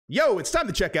Yo, it's time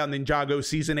to check out Ninjago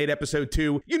Season 8, Episode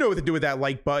 2. You know what to do with that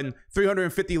like button.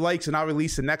 350 likes and I'll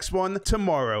release the next one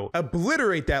tomorrow.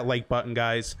 Obliterate that like button,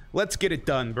 guys. Let's get it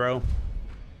done, bro.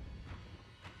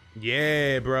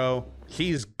 Yeah, bro.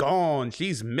 She's gone.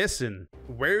 She's missing.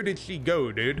 Where did she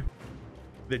go, dude?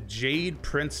 The Jade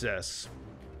Princess.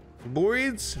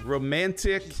 Lloyd's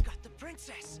romantic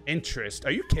interest.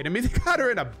 Are you kidding me? They got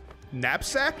her in a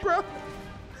knapsack, bro?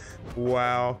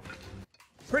 Wow.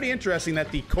 Pretty interesting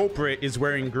that the culprit is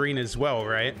wearing green as well,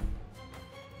 right?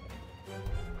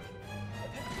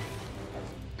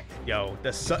 Yo,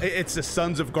 it's the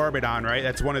Sons of Garbodon, right?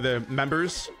 That's one of the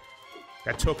members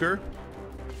that took her.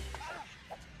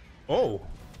 Oh.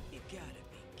 You gotta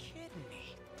be kidding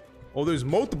me. Oh, there's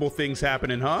multiple things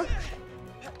happening, huh?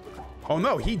 Oh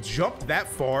no, he jumped that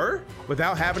far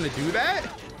without having to do that?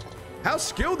 How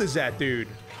skilled is that dude?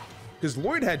 Because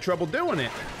Lloyd had trouble doing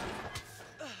it.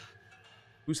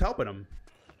 Who's helping him?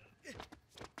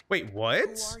 Wait, what?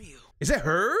 Who are you? Is that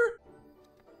her?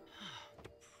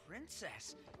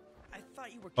 Princess. I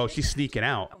thought you were Oh, she's sneaking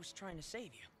out. I was trying to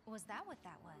save you. Was that what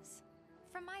that was?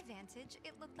 From my vantage,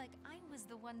 it looked like I was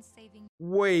the one saving.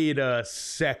 Wait a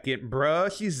second,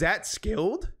 bruh. She's that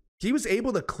skilled? She was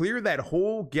able to clear that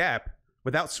whole gap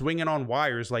without swinging on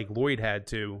wires like Lloyd had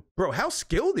to. Bro, how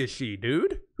skilled is she,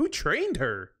 dude? Who trained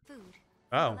her? Food.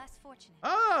 Oh. Less fortunate.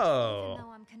 Oh. Even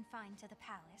though I'm confined to the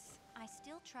palace, I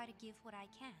still try to give what I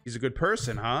can. He's a good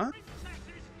person, huh?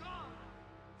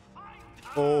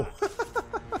 Oh.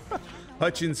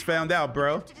 Hutchins found out,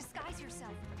 bro. You have to disguise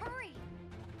yourself. Hurry.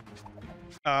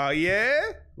 Yeah?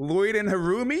 Lloyd and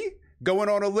Harumi going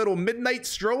on a little midnight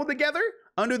stroll together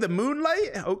under the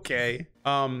moonlight? Okay.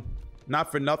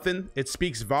 Not for nothing. It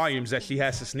speaks volumes that she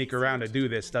has to sneak around to do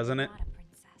this, doesn't it? Not a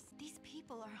princess. These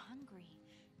people are hungry,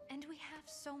 and we have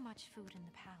so much food in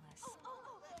the palace.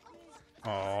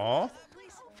 Aww.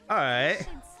 Alright.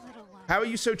 How are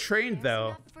you so trained,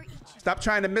 though? Stop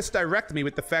trying to misdirect me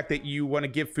with the fact that you want to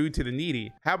give food to the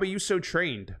needy. How are you so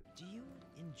trained? Do you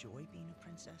enjoy being a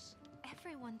princess?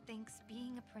 Everyone thinks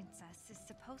being a princess is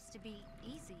supposed to be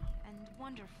easy and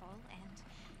wonderful, and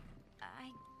I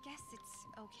guess it's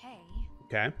okay.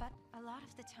 Okay. But a lot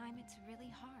of the time, it's really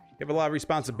hard. You have a lot of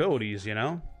responsibilities, you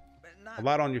know? A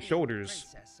lot on your shoulders.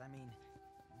 Princess, I mean,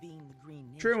 being the green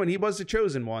ninja. True, and he was the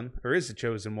chosen one, or is the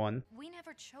chosen one. We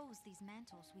never chose these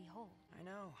mantles we hold. I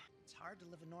know. It's hard to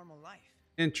live a normal life.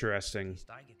 Interesting. At least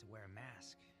I get to wear a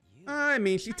mask. You. I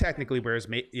mean, she technically wears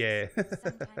yeah.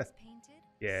 Sometimes painted.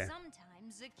 Yeah.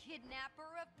 Sometimes a kidnapper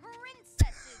of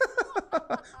princesses.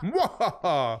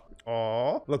 Mwah!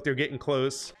 Aw. Look, they're getting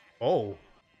close. Oh.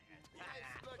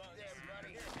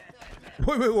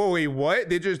 Wait, what?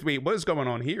 They just, wait, what is going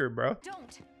on here, bro?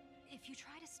 Don't. If you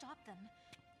try to stop them,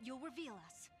 you'll reveal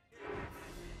us.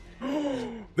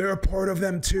 They're a part of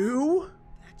them too?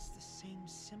 That's the same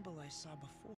symbol I saw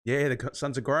before. Yeah, the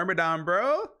Sons of Garbodon,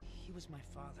 bro. He was my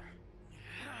father.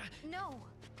 No,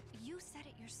 you said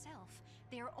it yourself.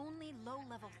 They are only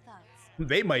low-level thugs.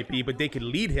 They might be, but they could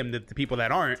lead him to the people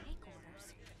that aren't. Take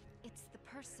orders. It's the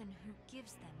person who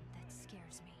gives them that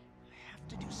scares me. I have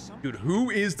to do something. Dude,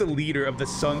 who is the leader of the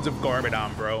Sons of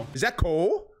Garbodon, bro? Is that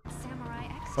Cole? Samurai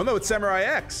X. Oh no, it's Samurai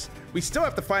X. We still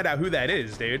have to find out who that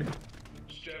is, dude.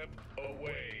 Step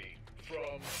away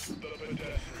from the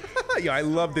pedestrian. Yeah, I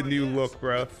love the new look,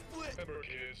 bro. Remember,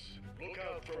 kids, look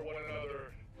out for one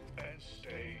another and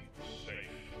stay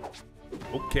safe.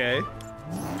 Okay.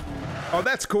 Oh,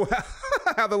 that's cool.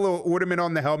 How the little ornament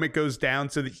on the helmet goes down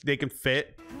so that they can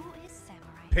fit. Who is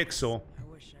Samurai? Pixel.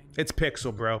 I wish I knew. It's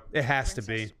Pixel, bro. It has to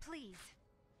be. Please.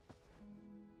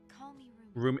 Call me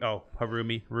Rumi. Rumi. Oh,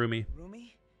 Harumi. Rumi.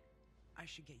 Rumi, I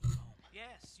should get you home.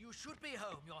 Yes, you should be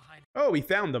home, Your Highness. Oh, we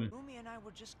found them. Rumi and I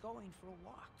were just going for a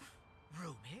walk.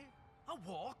 Rumi? A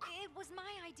walk? It was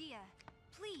my idea.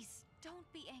 Please, don't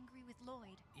be angry with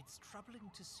Lloyd. It's troubling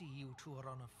to see you two are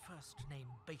on a first-name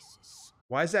basis.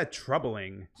 Why is that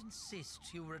troubling?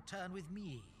 Insist you return with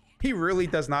me. He really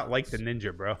does not like the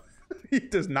ninja, bro. He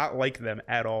does not like them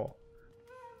at all.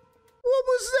 What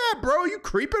was that, bro? You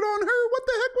creeping on her? What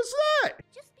the heck was that?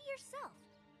 Just be yourself.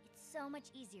 It's so much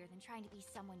easier than trying to be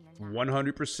someone you're not.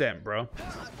 100%, bro.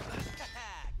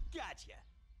 Gotcha.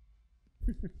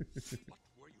 What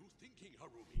were you thinking,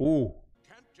 Harumi? Ooh.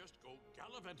 Can't just go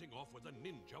gallivanting off with a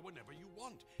ninja whenever you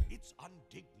want. It's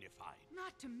undignified.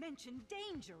 Not to mention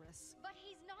dangerous. But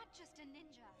he's not just a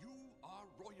ninja. You are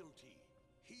royalty.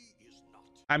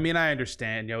 I mean, I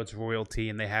understand, you know, it's royalty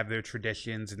and they have their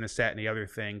traditions and this, that, and the other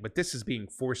thing, but this is being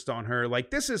forced on her. Like,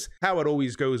 this is how it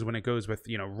always goes when it goes with,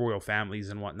 you know, royal families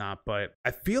and whatnot, but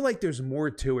I feel like there's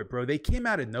more to it, bro. They came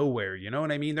out of nowhere, you know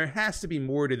what I mean? There has to be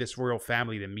more to this royal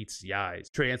family than meets the eyes.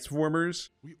 Transformers.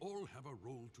 We all have a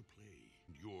role to play.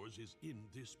 Yours is in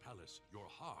this palace. Your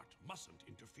heart mustn't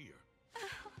interfere.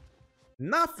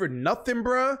 Not for nothing,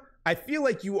 bruh. I feel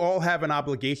like you all have an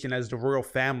obligation as the royal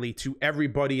family to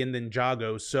everybody in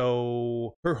Ninjago,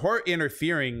 so her heart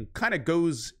interfering kind of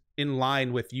goes in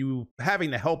line with you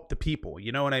having to help the people,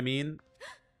 you know what I mean?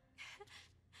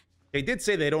 They did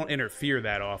say they don't interfere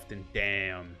that often,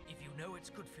 damn. If you know it's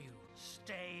good for you,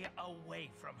 stay away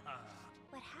from her.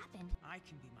 What happened? I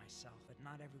can be myself, but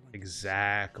not everyone.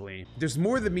 Exactly. There's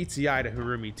more than meets the eye to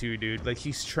Harumi too, dude. Like,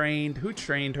 she's trained. Who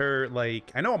trained her?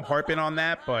 Like, I know I'm harping on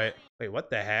that, but wait, what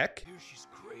the heck? Here she's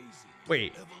crazy.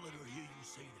 Wait. Don't ever let her hear you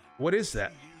say that. What is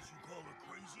that? If she hears you call her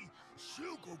crazy,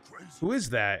 she'll go crazy. Who is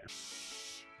that?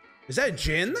 Is that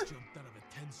Jin? Jumped out of a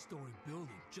 10-story building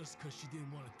just because she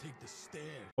didn't want to take the stairs.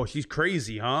 Oh, she's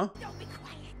crazy, huh? Don't be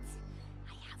quiet.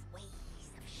 I have ways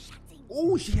of shutting.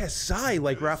 Oh, she has Sai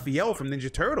like Raphael from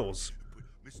Ninja Turtles.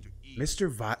 Miss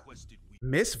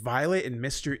Violet and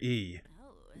Mr. E.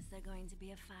 Oh, is there going to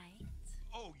be a fight?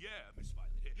 Oh, yeah, Miss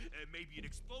Violet. Maybe an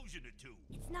explosion or two.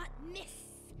 It's not Miss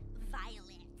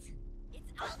Violet.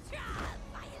 It's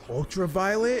Ultraviolet.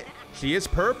 Ultraviolet? She is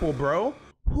purple, bro.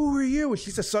 Who are you?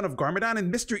 She's the son of Garmadon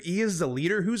and Mr. E is the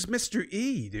leader? Who's Mr.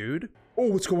 E, dude? Oh,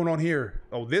 what's going on here?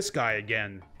 Oh, this guy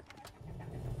again.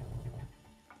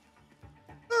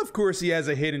 Of course, he has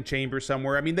a hidden chamber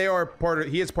somewhere. I mean,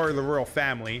 he is part of the royal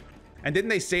family. And didn't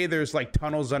they say there's like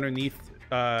tunnels underneath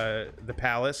the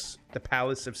palace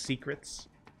of secrets?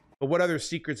 But what other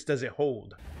secrets does it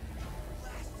hold?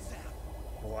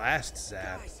 Blast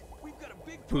zap. Guys, we've got a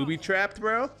big Booby trapped,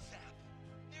 bro?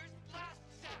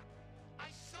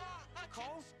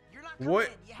 Coles, you're not coming What?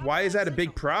 in. You have Why to is that a sit big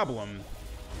down. problem?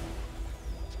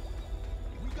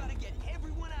 We gotta get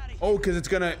everyone out of here. Oh, because it's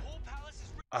gonna... The whole palace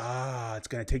is It's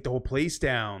gonna take the whole place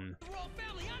down. the royal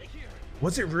family out of here.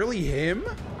 Was it really him?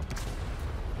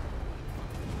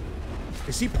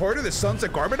 Is he part of the Sons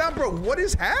of Garmadon? Bro, what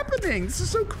is happening? This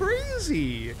is so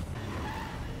crazy.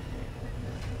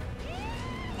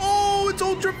 Oh, it's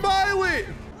Ultraviolet!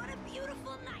 What a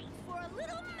beautiful night for a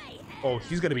little mayhem. Oh,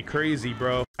 she's gonna be crazy,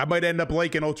 bro. I might end up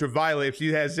liking Ultraviolet if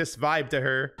she has this vibe to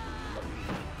her.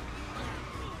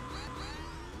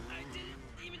 I didn't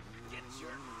even get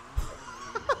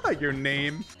Your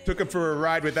name. Took him for a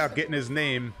ride without getting his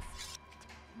name.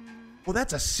 Well,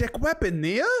 that's a sick weapon,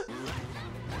 Nia.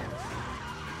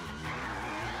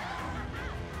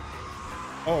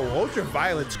 Oh,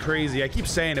 Ultraviolet's crazy. I keep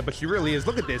saying it, but she really is.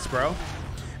 Look at this, bro.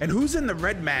 And who's in the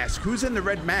red mask? Who's in the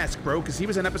red mask, bro? Because he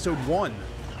was in episode 1.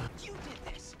 You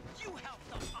did this. You helped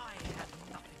them. I had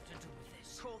nothing to do with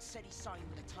this. Cole said he saw you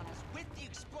in the tunnels with the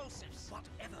explosives.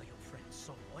 Whatever your friend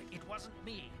saw, it wasn't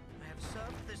me. I have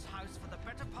served this house for the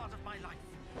better part of my life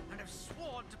and have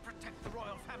sworn to protect the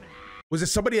royal family. Was it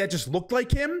somebody that just looked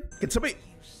like him? Can somebody... You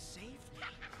saved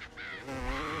me.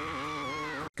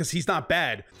 Because he's not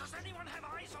bad. Does anyone have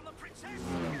eyes on the princess?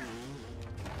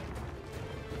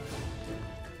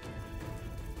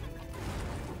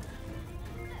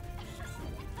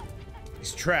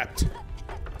 He's trapped.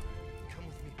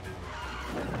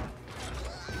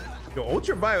 Yo,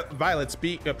 Ultraviolet's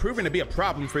proven to be a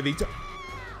problem for the...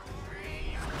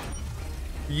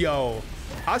 Yo,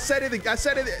 I said it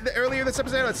earlier this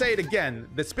episode. I'll say it again.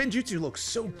 The spin jutsu looks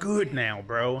so good now,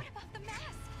 bro. What about the mask?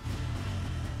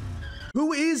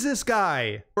 Who is this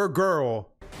guy or girl?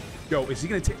 Yo, is he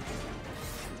gonna take?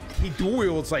 He dual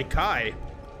wields like Kai.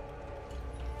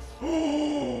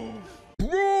 Bro!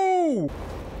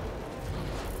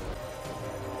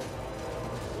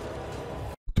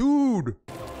 Dude!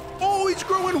 Oh, he's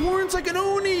growing horns like an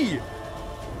Oni!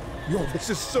 Yo, this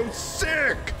is so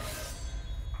sick!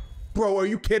 Bro, are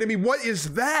you kidding me? What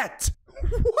is that?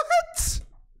 What?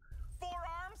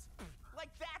 Forearms? Like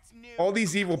that's new. All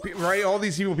these evil people, right? All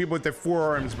these evil people with their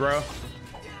forearms, bro.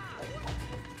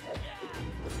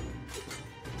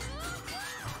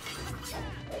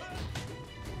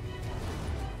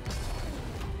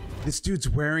 This dude's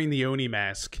wearing the Oni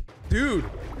mask. Dude,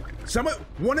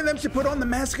 one of them should put on the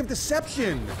Mask of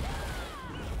Deception.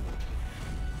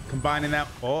 Combining that,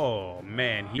 oh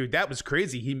man, that was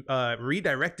crazy. He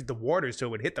redirected the water so it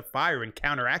would hit the fire and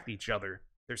counteract each other.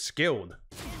 They're skilled.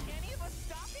 Can any of us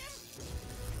stop him?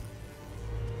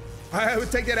 I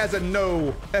would take that as a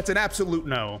no. That's an absolute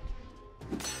no.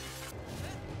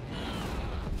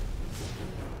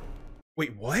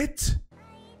 Wait, what? I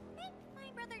think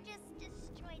my brother just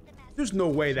destroyed There's no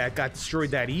way that got destroyed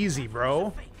that easy,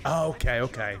 bro. Oh, okay,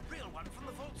 okay. The real one from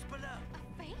the vaults below.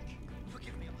 A fake?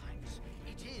 Forgive me, Your Highness.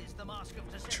 It is the mask of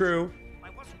deception. True. I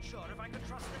wasn't sure if I could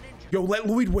trust the ninja. Yo, let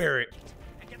Lloyd wear it.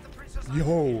 And get the princess.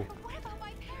 Yo. But what about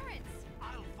my parents?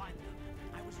 I'll find them.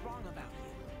 I was wrong about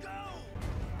you. Go!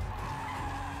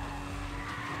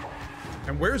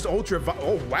 And where's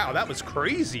Oh, wow, that was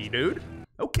crazy, dude.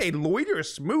 Okay, Lloyd, you're a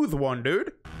smooth one,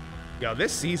 dude. Yo,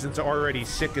 this season's already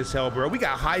sick as hell, bro. We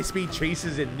got high-speed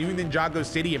chases in New Ninjago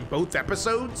City in both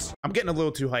episodes. I'm getting a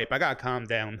little too hype. I gotta calm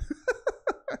down.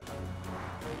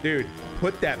 Dude,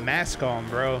 put that mask on,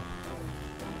 bro.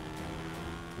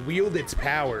 Wield its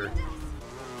power.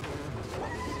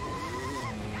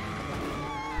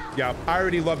 Yeah, I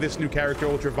already love this new character,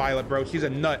 Ultraviolet, bro. She's a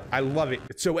nut. I love it.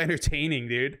 It's so entertaining,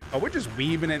 dude. Oh, we're just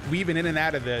weaving in and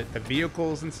out of the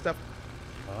vehicles and stuff.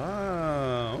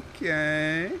 Oh,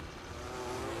 okay.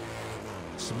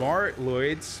 Smart,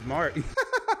 Lloyd. Smart.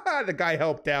 The guy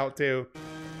helped out, too.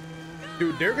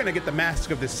 Dude, they're gonna get the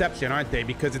Mask of Deception, aren't they?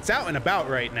 Because it's out and about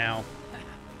right now.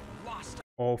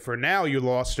 Oh, for now, you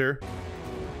lost her.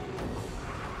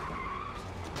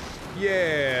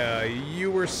 Yeah,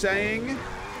 you were saying?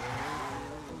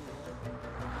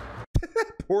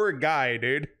 Poor guy,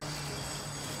 dude.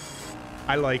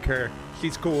 I like her.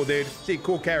 She's cool, dude. She's a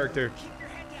cool character.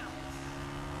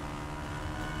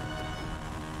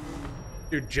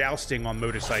 They're jousting on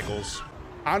motorcycles.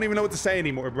 I don't even know what to say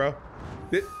anymore, bro.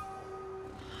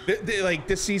 Like,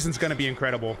 this season's gonna be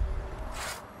incredible.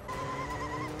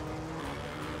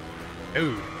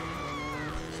 Dude.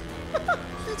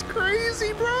 It's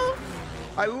crazy, bro.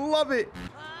 I love it.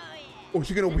 Oh,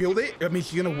 she's gonna wield it? I mean,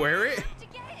 she's gonna wear it?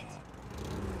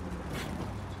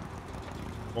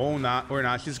 Oh, not. Or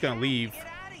not. She's gonna leave.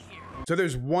 So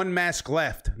there's one mask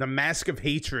left. The Mask of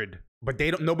Hatred. But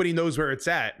nobody knows where it's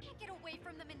at. Can't get away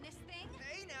from them in this thing.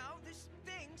 Hey now, this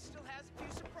thing still has a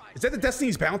few surprises. Is that the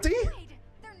Destiny's Bounty? Wait,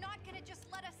 they're not gonna just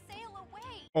let us sail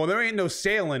away. Oh, there ain't no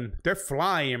sailing. They're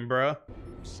flying, bro. Who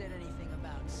said anything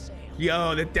about sailing?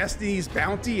 Yo, the Destiny's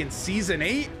Bounty in Season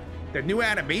 8? Their new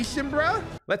animation, bro?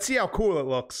 Let's see how cool it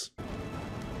looks.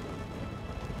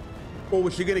 Oh,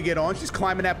 is she gonna get on? She's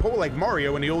climbing that pole like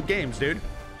Mario in the old games, dude.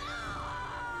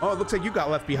 Oh, it looks like you got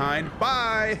left behind.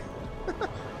 Bye.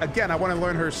 Again, I want to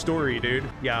learn her story, dude.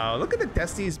 Yo, look at the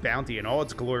Destiny's Bounty in all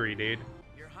its glory, dude.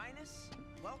 Your Highness,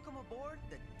 welcome aboard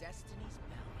the Destiny's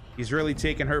Bounty. He's really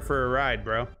taking her for a ride,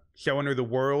 bro. Showing her the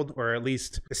world, or at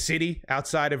least the city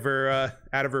outside of her,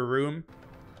 out of her room.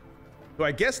 So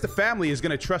I guess the family is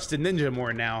gonna trust the ninja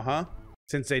more now, huh?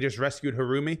 Since they just rescued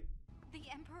Harumi. The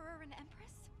Emperor and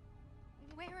Empress?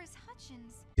 Where is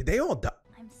Hutchins? Did they all die?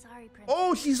 I'm sorry, Princess.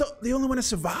 Oh, she's the only one that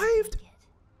survived?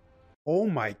 Oh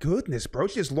my goodness, bro.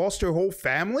 She just lost her whole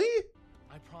family?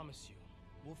 I promise you,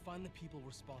 we'll find the people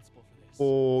responsible for this.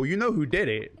 Oh, you know who did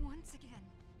it. Once again,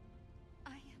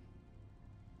 I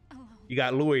am alone. You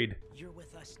got Lloyd. You're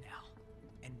with us now,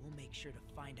 and we'll make sure to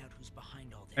find out who's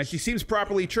behind all this. And she seems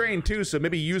properly trained too, so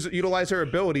maybe utilize her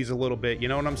abilities a little bit, you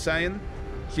know what I'm saying?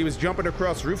 She was jumping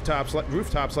across rooftops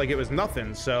like it was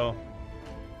nothing, so...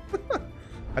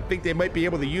 I think they might be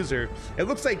able to use her. It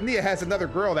looks like Nia has another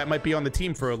girl that might be on the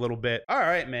team for a little bit. All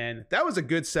right, man. That was a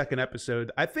good second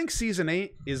episode. I think Season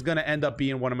 8 is going to end up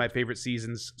being one of my favorite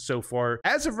seasons so far.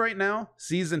 As of right now,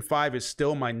 Season 5 is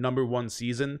still my #1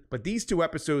 season, but these 2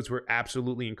 episodes were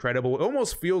absolutely incredible. It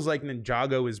almost feels like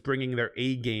Ninjago is bringing their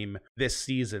A game this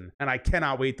season, and I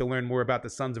cannot wait to learn more about the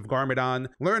Sons of Garmadon,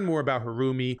 learn more about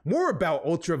Harumi, more about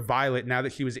Ultraviolet now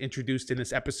that she was introduced in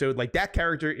this episode. Like, that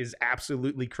character is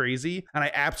absolutely crazy, and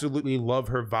I absolutely love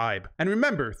her vibe. And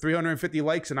remember, 350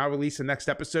 likes and I'll release the next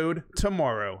episode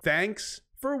tomorrow. Thanks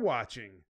for watching.